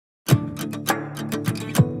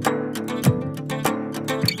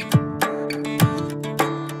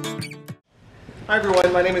Hi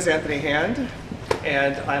everyone, my name is Anthony Hand,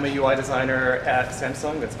 and I'm a UI designer at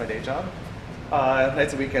Samsung. That's my day job.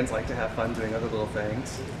 Nights and weekends I like to have fun doing other little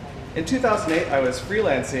things. In 2008 I was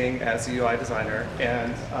freelancing as a UI designer,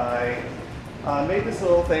 and I made this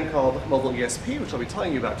little thing called MobileESP, which I'll be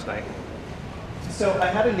telling you about tonight. So I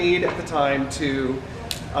had a need at the time to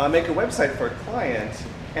make a website for a client,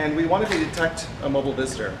 and we wanted to detect a mobile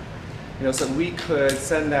visitor, so we could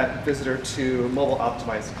send that visitor to mobile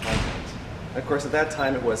optimized content. Of course, at that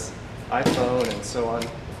time it was iPhone and so on,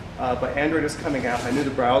 but Android was coming out. I knew the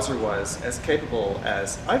browser was as capable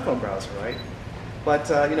as iPhone browser, right? But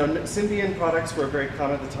Symbian products were very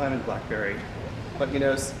common at the time in BlackBerry. But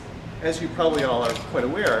as you probably all are quite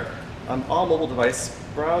aware, all mobile device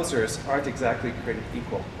browsers aren't exactly created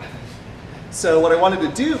equal. So what I wanted to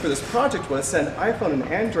do for this project was send iPhone and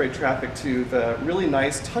Android traffic to the really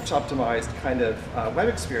nice touch-optimized kind of web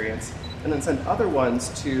experience, and then send other ones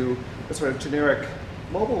to the sort of generic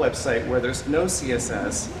mobile website where there's no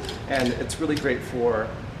CSS, and it's really great for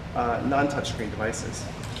non-touchscreen devices.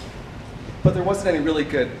 But there wasn't any really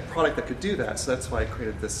good product that could do that, so that's why I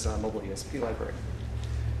created this MobileESP library.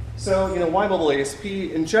 So why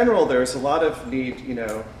MobileESP? In general, there's a lot of need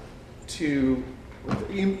to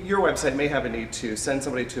your website may have a need to send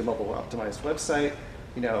somebody to a mobile optimized website.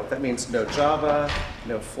 That means no Java,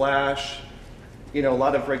 no Flash. A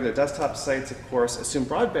lot of regular desktop sites, of course, assume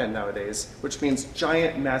broadband nowadays, which means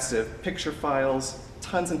giant, massive picture files,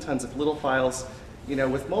 tons and tons of little files.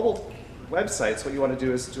 With mobile websites, what you want to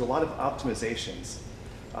do is do a lot of optimizations.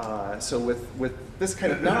 So with this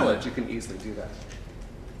kind of knowledge, you can easily do that.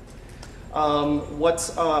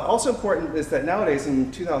 What's also important is that nowadays,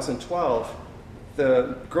 in 2012,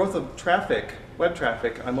 the growth of traffic, web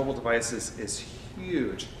traffic on mobile devices is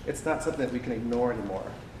huge. It's not something that we can ignore anymore.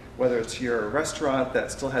 Whether it's your restaurant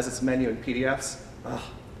that still has its menu in PDFs,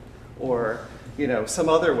 or some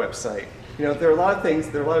other website. There are a lot of things,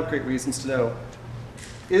 there are a lot of great reasons to know,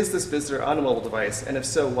 is this visitor on a mobile device, and if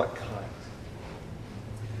so, what kind?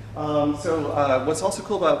 What's also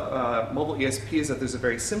cool about MobileESP is that there's a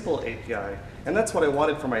very simple API, and that's what I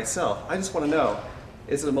wanted for myself. I just want to know,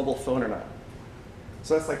 is it a mobile phone or not?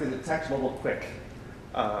 So that's like the detect mobile quick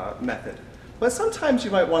method. But sometimes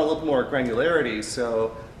you might want a little more granularity,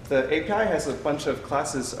 so the API has a bunch of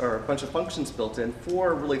classes or a bunch of functions built in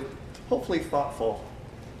for really, hopefully thoughtful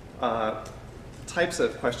types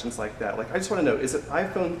of questions like that. Like, I just want to know, is it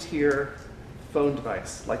iPhone tier phone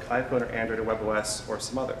device, like iPhone or Android or WebOS or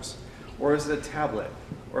some others? Or is it a tablet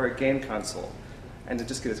or a game console? And to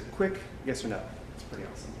just get a quick yes or no. It's pretty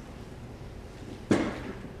awesome.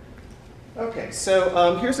 Okay,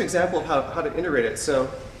 so here's an example of how to integrate it. So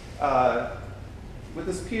with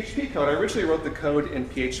this PHP code, I originally wrote the code in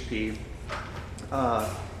PHP,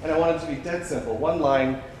 and I wanted it to be dead simple. One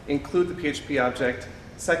line, include the PHP object.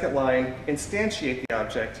 Second line, instantiate the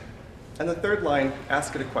object. And the third line,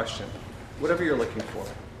 ask it a question, whatever you're looking for.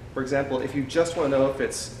 For example, if you just want to know if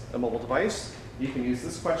it's a mobile device, you can use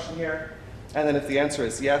this question here. And then if the answer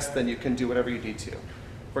is yes, then you can do whatever you need to.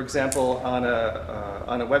 For example, on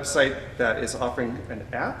a website that is offering an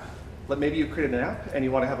app, maybe you created an app and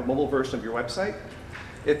you want to have a mobile version of your website.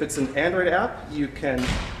 If it's an Android app, you can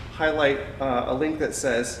highlight a link that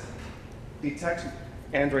says detect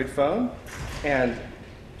Android phone and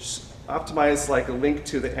optimize like a link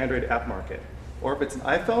to the Android app market. Or if it's an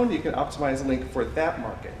iPhone, you can optimize a link for that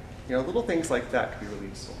market. Little things like that could be really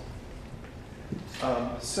useful.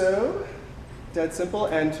 So dead simple,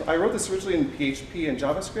 and I wrote this originally in PHP and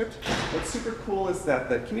JavaScript. What's super cool is that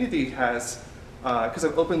the community has, because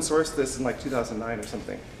I've open sourced this in like 2009 or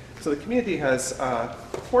something, so the community has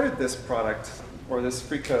ported this product, or this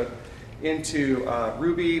free code, into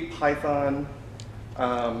Ruby, Python,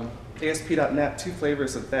 ASP.NET, 2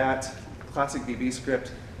 flavors of that, classic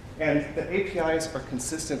VBScript, and the APIs are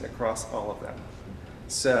consistent across all of them.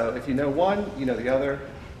 So if you know one, you know the other.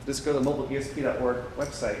 Just go to the mobileesp.org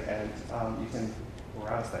website and you can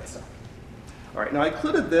browse that stuff. All right, now I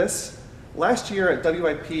included this last year at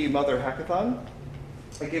WIP Mother Hackathon.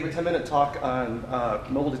 I gave a 10-minute talk on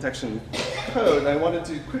mobile detection code, and I wanted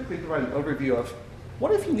to quickly provide an overview of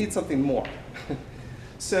what if you need something more.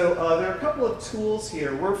 So there are a couple of tools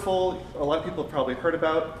here. Wordful, a lot of people have probably heard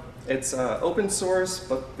about. It's open source,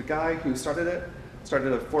 but the guy who started it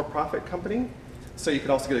started a for-profit company. So you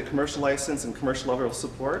can also get a commercial license and commercial level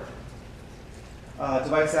support.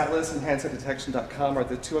 Device Atlas and handsetdetection.com are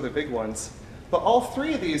the 2 other big ones. But all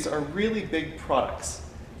 3 of these are really big products.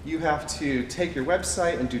 You have to take your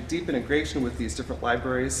website and do deep integration with these different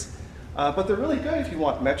libraries. But they're really good if you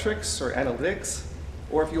want metrics or analytics,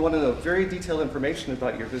 or if you want to know very detailed information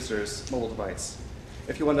about your visitor's mobile device.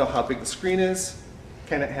 If you want to know how big the screen is,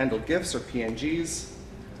 can it handle GIFs or PNGs?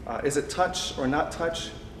 Is it touch or not touch?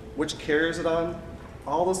 Which carrier is it on?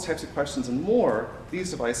 All those types of questions and more,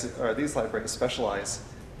 these libraries specialize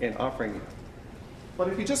in offering you. But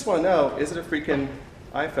if you just want to know, is it a freaking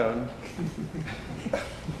iPhone?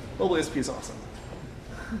 MobileESP is awesome.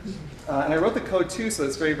 And I wrote the code too, so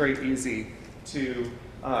it's very, very easy to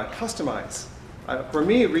customize. For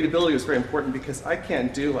me, readability was very important because I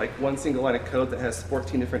can't do like one single line of code that has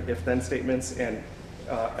 14 different if-then statements and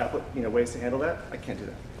ways to handle that. I can't do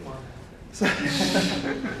that. So,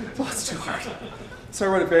 well, it's too hard. So I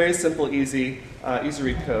wrote a very simple, easy to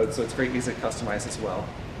read code, so it's very easy to customize as well.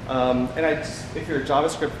 If you're a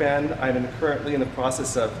JavaScript fan, I'm currently in the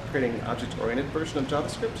process of creating an object-oriented version of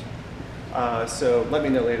JavaScript. So let me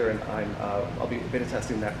know later, and I'll be beta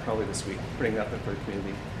testing that probably this week, putting that up for the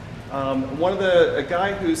community. A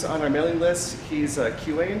guy who's on our mailing list, he's a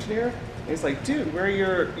QA engineer, and he's like, dude, where are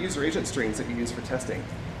your user agent strings that you use for testing?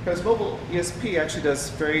 Because MobileESP actually does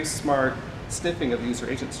very smart sniffing of user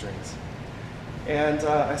agent strings. And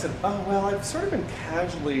I said, oh, well, I've sort of been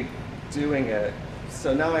casually doing it,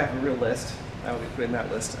 so now I have a real list. I will be putting that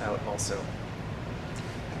list out also.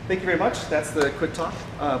 Thank you very much. That's the quick talk.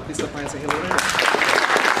 Please stop by and say hello later.